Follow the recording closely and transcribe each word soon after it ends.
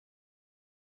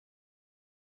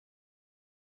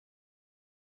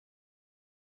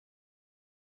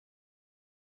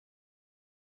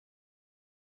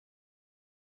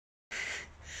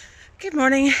Good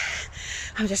morning.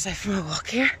 I'm just out for a walk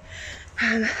here. Take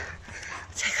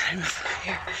that in my phone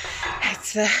here.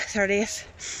 It's the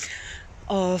 30th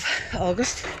of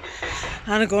August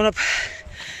and I'm going up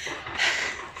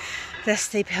this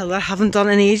steep hill that I haven't done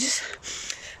in ages.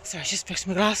 Sorry, I just fixed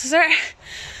my glasses there.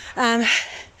 I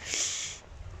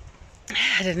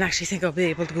didn't actually think I'd be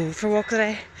able to go for a walk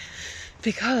today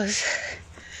because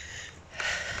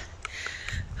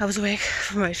I was awake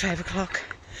from about 5 o'clock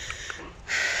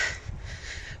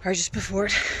or just before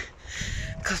it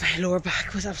because my lower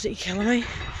back was absolutely killing me.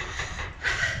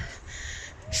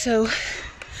 So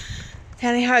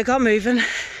anyhow, I got moving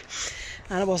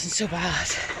and it wasn't so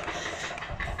bad.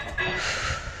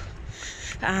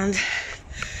 And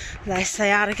the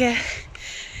sciatica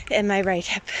in my right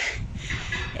hip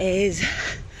is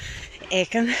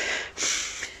aching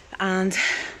and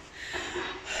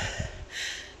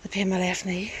the pain in my left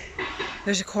knee.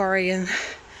 There's a quarry in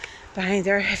behind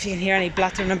there if you can hear any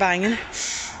blattering and banging.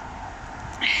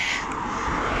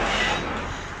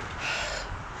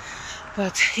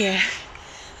 But yeah,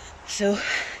 so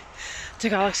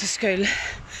took Alex to school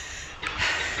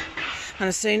and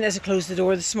as soon as I closed the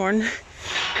door this morning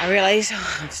I realised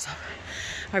that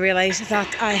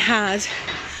I had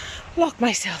locked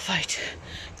myself out.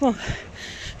 Come on,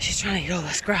 she's trying to eat all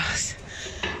this grass.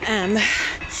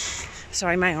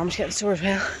 Sorry, my arm's getting sore as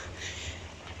well.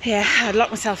 Yeah, I'd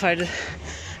locked myself out of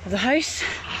the house,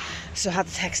 so I had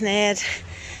to text Ned.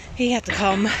 He had to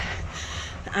come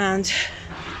and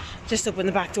just open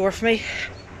the back door for me,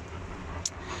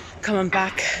 coming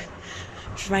back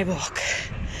for my walk.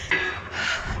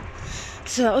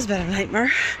 So that was a bit of a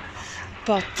nightmare,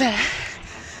 but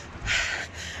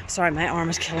sorry, my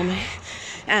arm is killing me.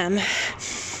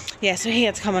 Yeah, so he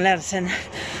had to come and let us in,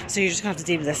 so you're just going to have to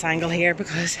deal with this angle here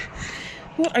because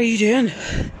what are you doing?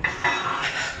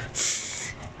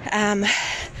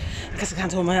 Because I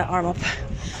can't hold my arm up.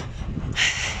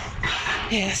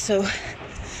 Yeah, so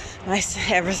nice,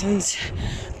 everything's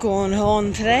going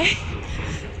on today.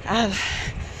 My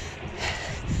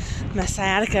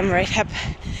sciatica in my right hip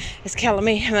is killing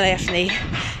me. My left knee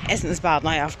isn't as bad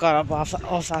now. I've got up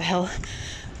off that hill.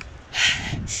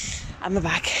 And my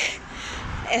back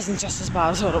isn't just as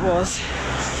bad as what it was.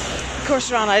 Of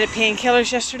course, I ran out of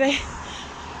painkillers yesterday,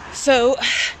 so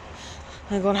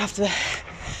I'm going to have to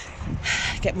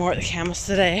get more at the chemist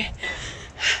today.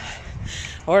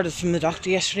 Ordered from the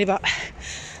doctor yesterday, but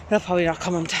they'll probably not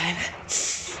come on time.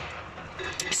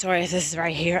 Sorry if this is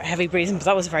very heavy breathing, but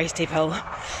that was a very steep hill.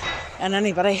 And I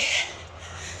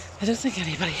don't think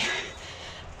anybody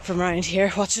from around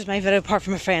here watches my video apart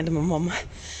from a friend and my mum.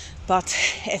 But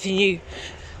if you knew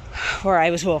where I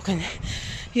was walking,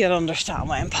 you'd understand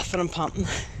why I'm puffing and panting.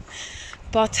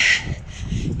 But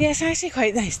yeah, it's actually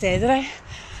quite a nice day today.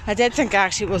 I did think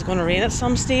actually it was going to rain at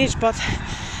some stage, but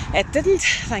it didn't,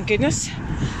 thank goodness.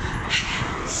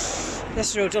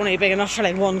 This road's only big enough for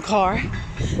like one car.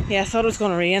 Yeah, I thought it was going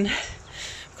to rain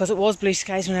because it was blue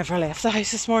skies whenever I left the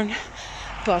house this morning.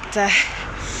 But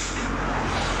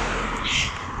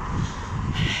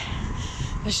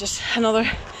there's just another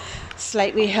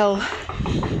slight wee hill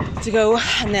to go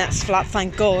and then it's flat,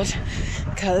 thank God,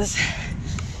 because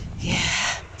yeah.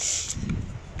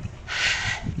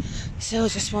 So I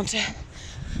just want to,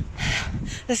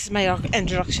 this is my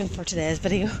introduction for today's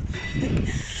video.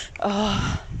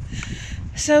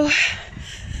 So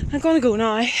I'm going to go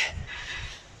now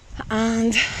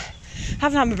and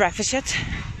haven't had my breakfast yet,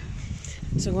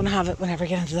 so I'm going to have it whenever I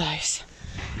get into the house,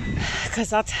 because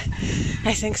that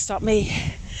I think stopped me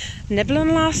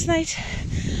nibbling last night.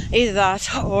 Either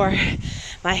that or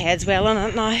my head's well on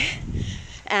it now.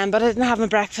 But I didn't have my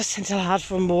breakfast until I had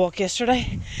from my walk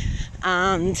yesterday,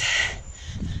 and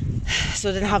so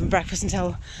I didn't have my breakfast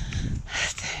until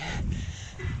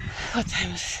what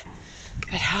time was it?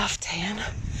 About 10:30.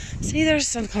 See, there's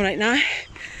the sun coming out now.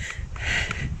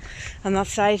 On that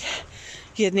side,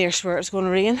 you'd near swear it's going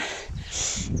to rain.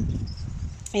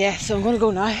 Yeah, so I'm going to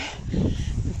go now.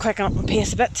 I'm quicking up my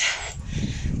pace a bit.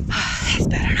 That's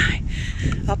better now.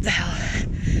 Up the hill.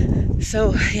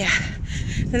 So yeah,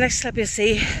 the next clip you'll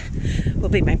see will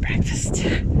be my breakfast.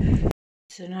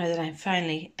 So now that I'm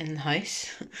finally in the house,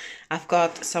 I've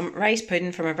got some rice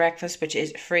pudding for my breakfast, which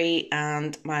is free,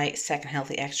 and my second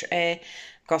healthy extra A.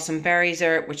 Got some berries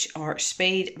there, which are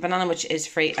speed. Banana, which is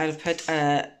free. I've put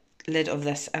a lid of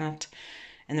this in it,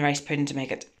 in the rice pudding, to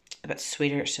make it a bit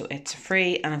sweeter, so it's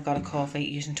free. And I've got a coffee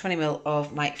using 20ml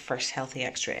of my first healthy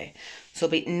extra A. So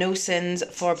it'll be no sins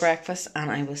for breakfast, and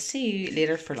I will see you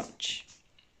later for lunch.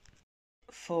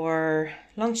 For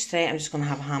lunch today, I'm just going to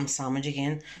have a ham sandwich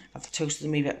again. I've toasted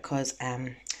them a wee bit because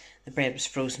the bread was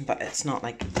frozen, but it's not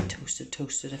like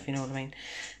toasted, if you know what I mean.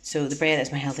 So the bread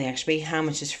is my healthy extra, ham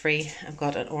which is free. I've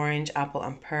got an orange, apple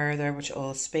and pear there, which are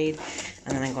all speed,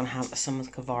 and then I'm going to have some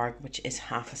with kvarg, which is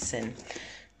half a sin.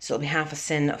 So it'll be half a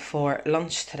sin for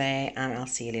lunch today, and I'll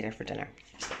see you later for dinner.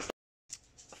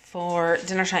 For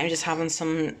dinner time, I'm just having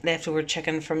some leftover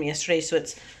chicken from yesterday, so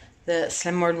it's the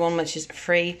Slim Word one, which is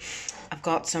free. I've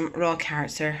got some raw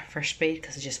carrots there for speed,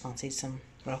 because I just fancied some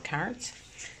raw carrots.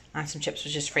 And some chips,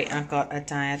 which is free. And I've got a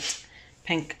diet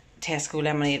pink Tesco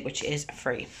lemonade, which is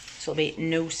free. So it'll be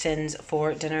no sins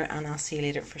for dinner, and I'll see you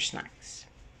later for snacks.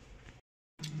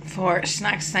 For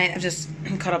snacks tonight, I've just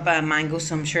cut up a mango,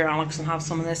 so I'm sure Alex will have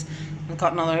some of this. I've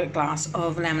got another glass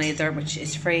of lemonade there, which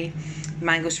is free.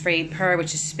 Mango's free, pear,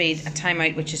 which is speed, a time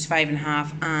out, which is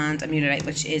 5.5, and a Immunite,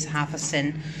 which is half a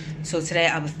sin. So today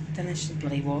I'll be finishing,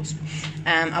 bloody wasp.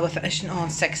 I'll be finishing on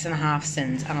 6.5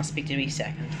 sins, and I'll speak to you in a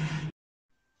second.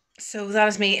 So that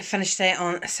is me finished today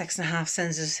on 6.5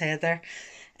 sins, as I said there.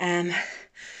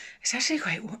 It's actually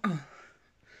quite. Oh,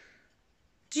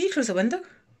 did you close the window?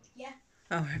 Yeah.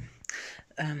 Oh,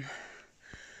 right.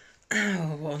 I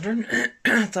was wondering.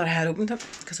 I thought I had opened it,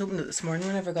 because I opened it this morning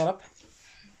whenever I got up.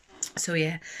 So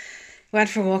yeah, went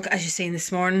for a walk as you've seen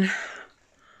this morning,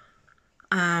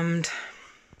 and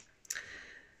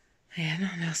yeah,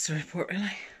 nothing else to report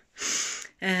really.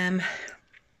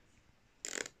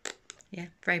 Yeah,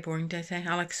 very boring day today.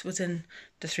 Alex was in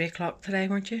the 3 o'clock today,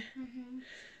 weren't you?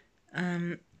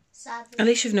 Sadly. At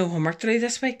least you've no homework to do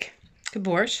this week. Good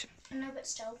bored. No, but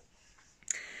still.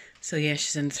 So yeah,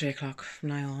 she's in 3 o'clock from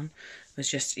now on. It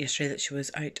was just yesterday that she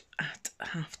was out at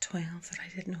 12:30 that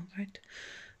I didn't know about.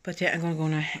 But yeah, I'm going to go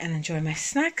now and enjoy my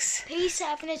snacks.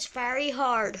 P7 is very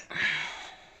hard.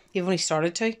 You've only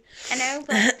started to. I know,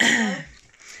 but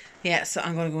Yeah, so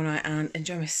I'm going to go now and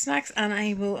enjoy my snacks, and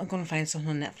I'm going to find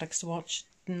something on Netflix to watch.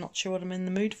 I'm not sure what I'm in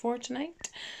the mood for tonight,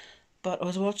 but I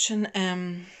was watching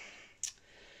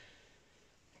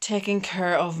Taking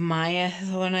Care of Maya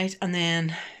the other night, and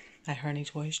then I heard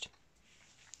it watched.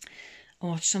 I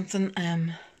watched something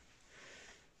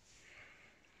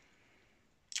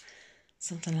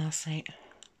last night.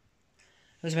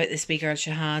 It was about this wee girl. She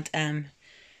had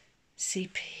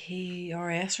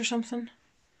CPRS or something.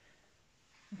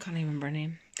 I can't even remember her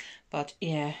name. But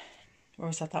yeah, or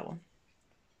was that one?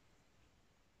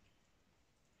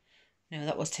 No,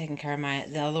 that was Taking Care of My.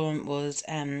 The other one was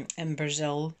in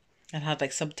Brazil. It had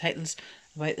like subtitles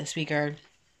about this wee girl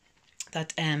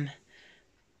that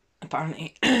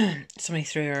apparently somebody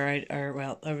threw her out, or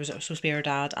well, it was supposed to be her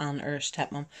dad and her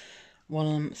stepmom. One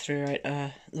of them threw her out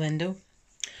the window.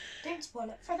 don't spoil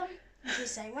it for them in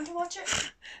case they want to watch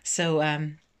it. So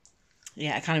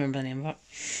yeah, I can't remember the name of it.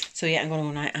 So yeah, I'm going to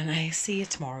go now, and I see you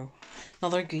tomorrow.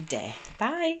 Another good day.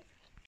 Bye.